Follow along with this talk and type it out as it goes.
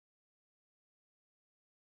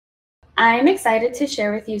I'm excited to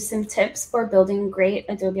share with you some tips for building great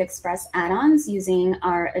Adobe Express add-ons using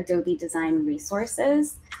our Adobe design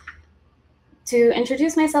resources. To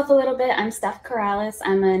introduce myself a little bit, I'm Steph Corrales.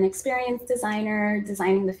 I'm an experienced designer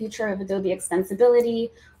designing the future of Adobe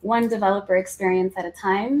extensibility, one developer experience at a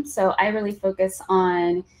time. So I really focus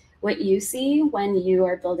on what you see when you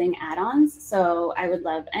are building add-ons. So I would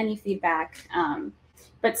love any feedback,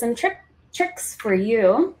 but some tricks for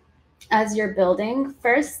you as you're building.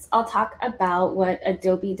 First, I'll talk about what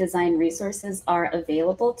Adobe design resources are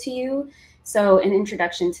available to you. So an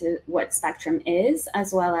introduction to what Spectrum is,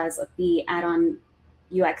 as well as the add-on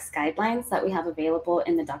UX guidelines that we have available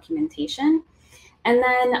in the documentation. And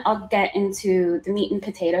then I'll get into the meat and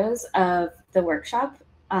potatoes of the workshop,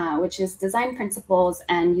 which is design principles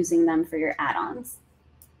and using them for your add-ons.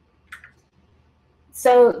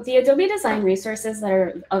 So the Adobe design resources that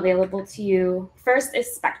are available to you, first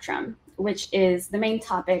is Spectrum, which is the main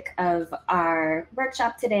topic of our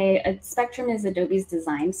workshop today. Spectrum is Adobe's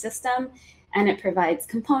design system, and it provides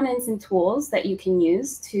components and tools that you can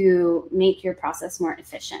use to make your process more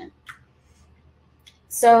efficient.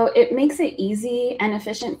 So it makes it easy and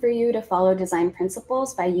efficient for you to follow design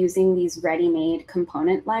principles by using these ready-made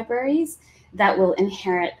component libraries that will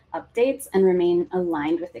inherit updates and remain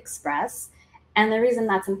aligned with Express. And the reason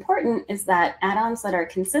that's important is that add-ons that are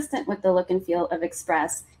consistent with the look and feel of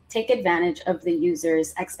Express take advantage of the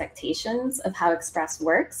user's expectations of how Express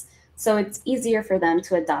works. So it's easier for them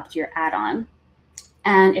to adopt your add-on.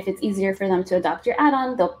 And if it's easier for them to adopt your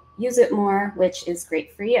add-on, they'll use it more, which is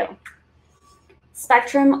great for you.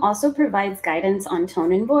 Spectrum also provides guidance on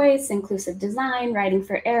tone and voice, inclusive design, writing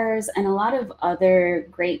for errors, and a lot of other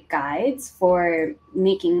great guides for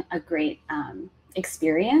making a great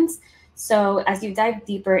experience. So as you dive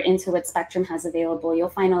deeper into what Spectrum has available, you'll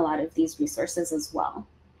find a lot of these resources as well.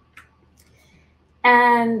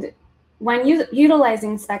 And when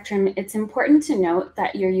utilizing Spectrum, it's important to note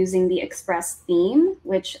that you're using the Express theme,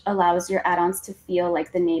 which allows your add-ons to feel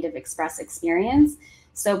like the native Express experience.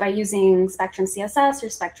 So by using Spectrum CSS or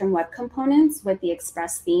Spectrum Web Components with the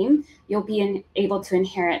Express theme, you'll be able to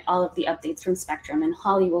inherit all of the updates from Spectrum, and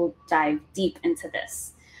Holly will dive deep into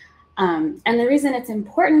this. And the reason it's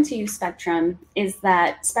important to use Spectrum is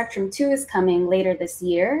that Spectrum 2 is coming later this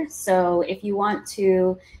year. So if you want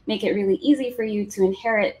to make it really easy for you to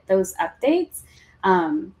inherit those updates,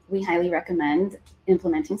 we highly recommend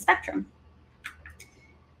implementing Spectrum.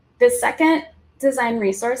 The second design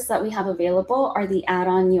resource that we have available are the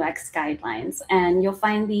add-on UX guidelines. And you'll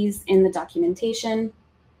find these in the documentation.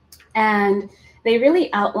 And they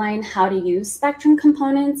really outline how to use Spectrum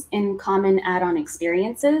components in common add-on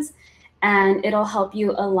experiences, and it'll help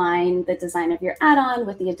you align the design of your add-on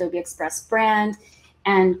with the Adobe Express brand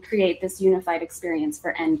and create this unified experience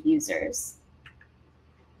for end users.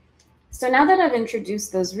 So now that I've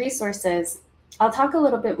introduced those resources, I'll talk a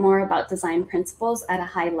little bit more about design principles at a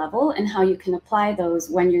high level and how you can apply those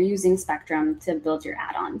when you're using Spectrum to build your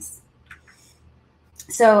add-ons.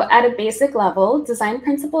 So at a basic level, design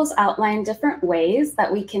principles outline different ways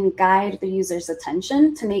that we can guide the user's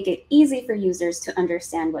attention to make it easy for users to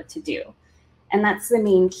understand what to do. And that's the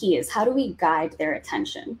main key, is how do we guide their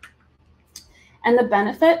attention? And the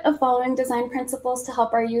benefit of following design principles to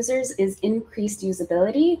help our users is increased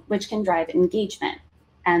usability, which can drive engagement.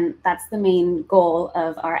 And that's the main goal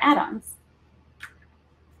of our add-ons.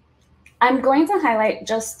 I'm going to highlight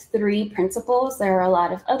just 3 principles. There are a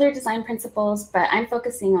lot of other design principles, but I'm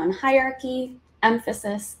focusing on hierarchy,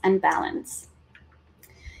 emphasis, and balance.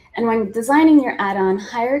 And when designing your add-on,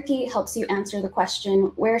 hierarchy helps you answer the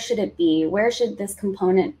question, where should it be? Where should this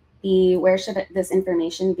component be? Where should this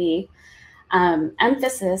information be?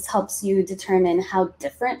 Emphasis helps you determine how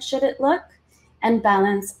different should it look, and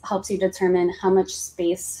balance helps you determine how much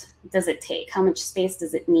space does it take? How much space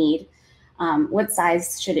does it need? What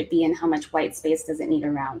size should it be and how much white space does it need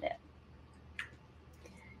around it?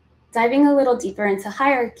 Diving a little deeper into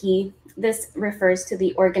hierarchy, this refers to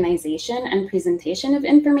the organization and presentation of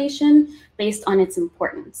information based on its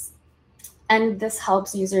importance. And this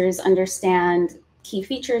helps users understand key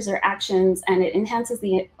features or actions, and it enhances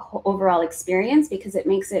the overall experience because it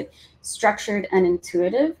makes it structured and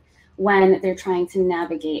intuitive when they're trying to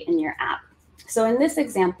navigate in your app. So in this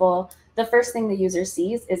example, the first thing the user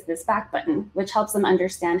sees is this back button, which helps them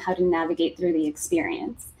understand how to navigate through the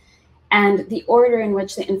experience. And the order in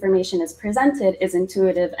which the information is presented is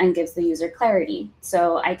intuitive and gives the user clarity.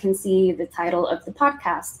 So I can see the title of the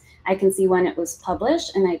podcast, I can see when it was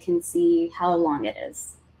published, and I can see how long it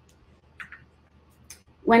is.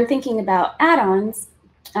 When thinking about add-ons,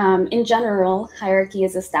 In general, hierarchy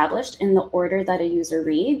is established in the order that a user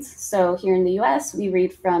reads. So here in the US, we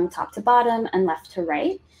read from top to bottom and left to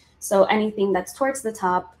right. So anything that's towards the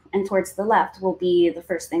top and towards the left will be the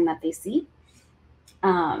first thing that they see.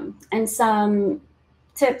 And some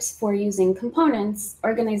tips for using components,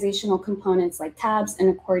 organizational components like tabs and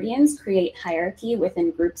accordions create hierarchy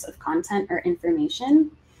within groups of content or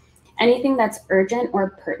information. Anything that's urgent or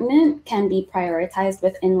pertinent can be prioritized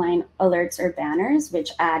with inline alerts or banners,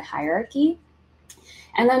 which add hierarchy.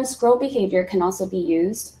 And then scroll behavior can also be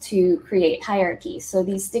used to create hierarchy. So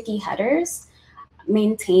these sticky headers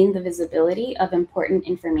maintain the visibility of important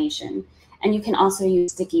information. And you can also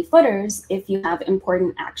use sticky footers if you have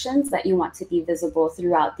important actions that you want to be visible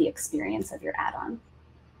throughout the experience of your add-on.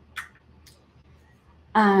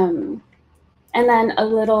 And then a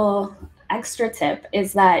little extra tip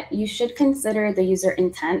is that you should consider the user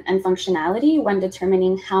intent and functionality when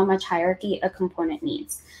determining how much hierarchy a component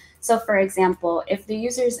needs. So for example, if the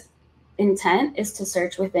user's intent is to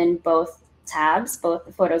search within both tabs, both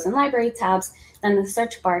the photos and library tabs, then the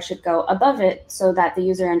search bar should go above it so that the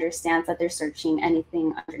user understands that they're searching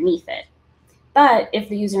anything underneath it. But if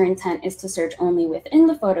the user intent is to search only within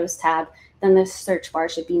the photos tab, then the search bar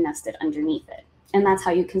should be nested underneath it. And that's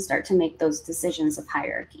how you can start to make those decisions of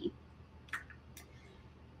hierarchy.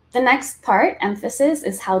 The next part, emphasis,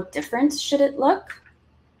 is how different should it look?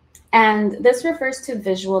 And this refers to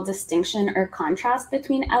visual distinction or contrast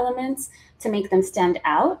between elements to make them stand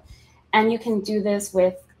out. And you can do this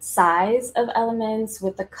with size of elements,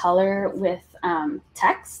 with the color, with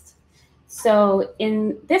text. So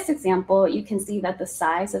in this example, you can see that the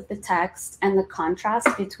size of the text and the contrast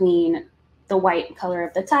between the white color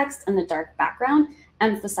of the text and the dark background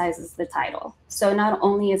emphasizes the title. So not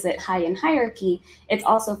only is it high in hierarchy, it's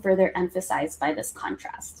also further emphasized by this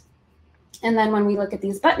contrast. And then when we look at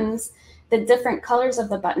these buttons, the different colors of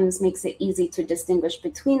the buttons makes it easy to distinguish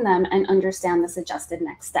between them and understand the suggested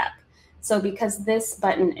next step. So because this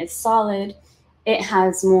button is solid, it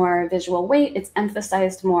has more visual weight, it's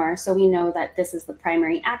emphasized more, so we know that this is the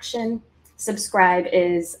primary action. Subscribe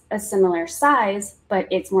is a similar size, but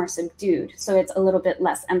it's more subdued, so it's a little bit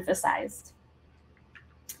less emphasized.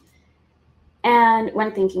 And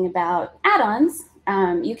when thinking about add-ons,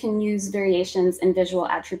 you can use variations in visual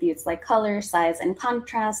attributes like color, size, and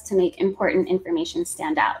contrast to make important information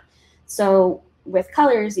stand out. So with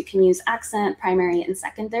colors, you can use accent, primary, and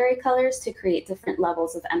secondary colors to create different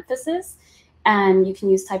levels of emphasis. And you can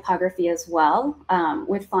use typography as well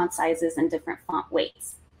with font sizes and different font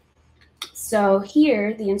weights. So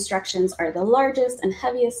here, the instructions are the largest and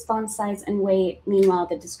heaviest font size and weight. Meanwhile,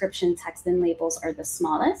 the description, text, and labels are the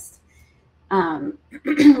smallest. And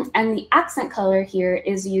the accent color here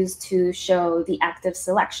is used to show the active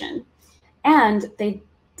selection. And they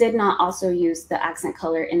did not also use the accent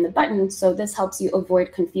color in the button, so this helps you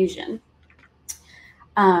avoid confusion.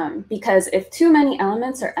 Because if too many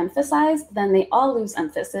elements are emphasized, then they all lose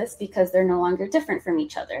emphasis because they're no longer different from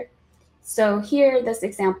each other. So here, this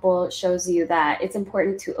example shows you that it's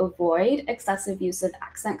important to avoid excessive use of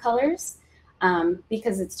accent colors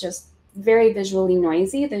because it's just very visually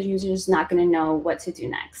noisy. The user's not going to know what to do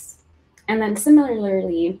next. And then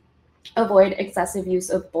similarly, avoid excessive use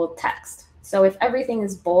of bold text. So if everything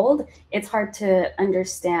is bold, it's hard to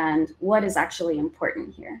understand what is actually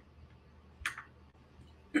important here.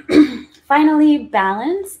 Finally,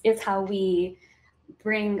 balance is how we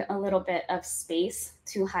bring a little bit of space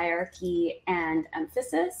to hierarchy and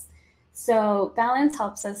emphasis. So balance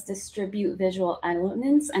helps us distribute visual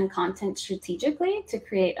elements and content strategically to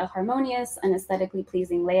create a harmonious and aesthetically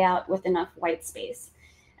pleasing layout with enough white space.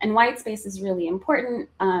 And white space is really important.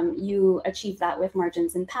 You achieve that with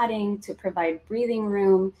margins and padding to provide breathing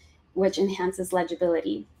room, which enhances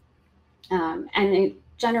legibility. And a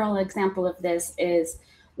general example of this is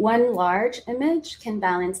one large image can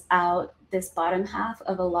balance out this bottom half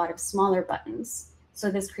of a lot of smaller buttons. So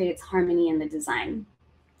this creates harmony in the design.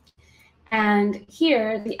 And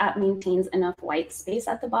here, the app maintains enough white space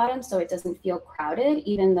at the bottom so it doesn't feel crowded,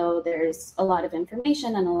 even though there's a lot of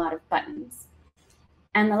information and a lot of buttons.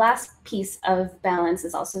 And the last piece of balance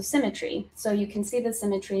is also symmetry. So you can see the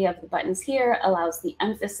symmetry of the buttons here allows the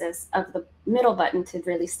emphasis of the middle button to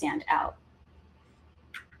really stand out.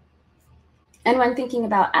 And when thinking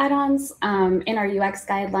about add-ons, in our UX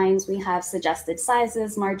guidelines, we have suggested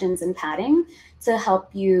sizes, margins, and padding to help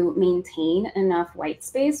you maintain enough white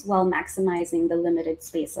space while maximizing the limited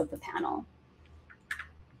space of the panel.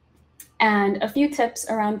 And a few tips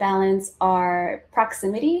around balance are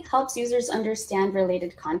proximity helps users understand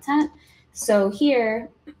related content. So here,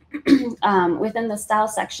 within the style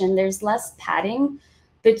section, there's less padding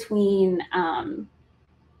between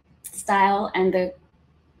style and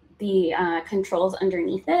the controls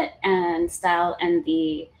underneath it, and style and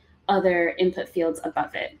the other input fields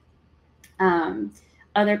above it.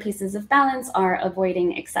 Other pieces of balance are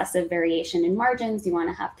avoiding excessive variation in margins. You want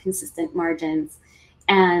to have consistent margins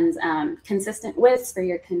and consistent widths for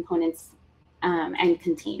your components and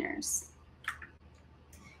containers.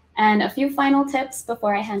 And a few final tips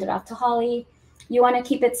before I hand it off to Holly. You want to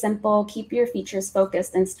keep it simple, keep your features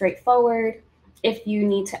focused and straightforward. If you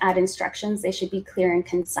need to add instructions, they should be clear and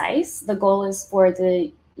concise. The goal is for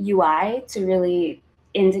the UI to really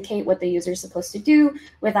indicate what the user is supposed to do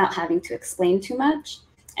without having to explain too much.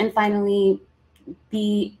 And finally,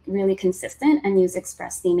 be really consistent and use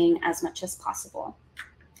express theming as much as possible.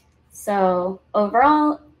 So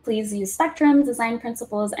overall, please use Spectrum, design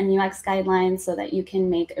principles, and UX guidelines so that you can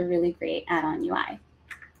make a really great add-on UI.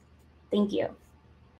 Thank you.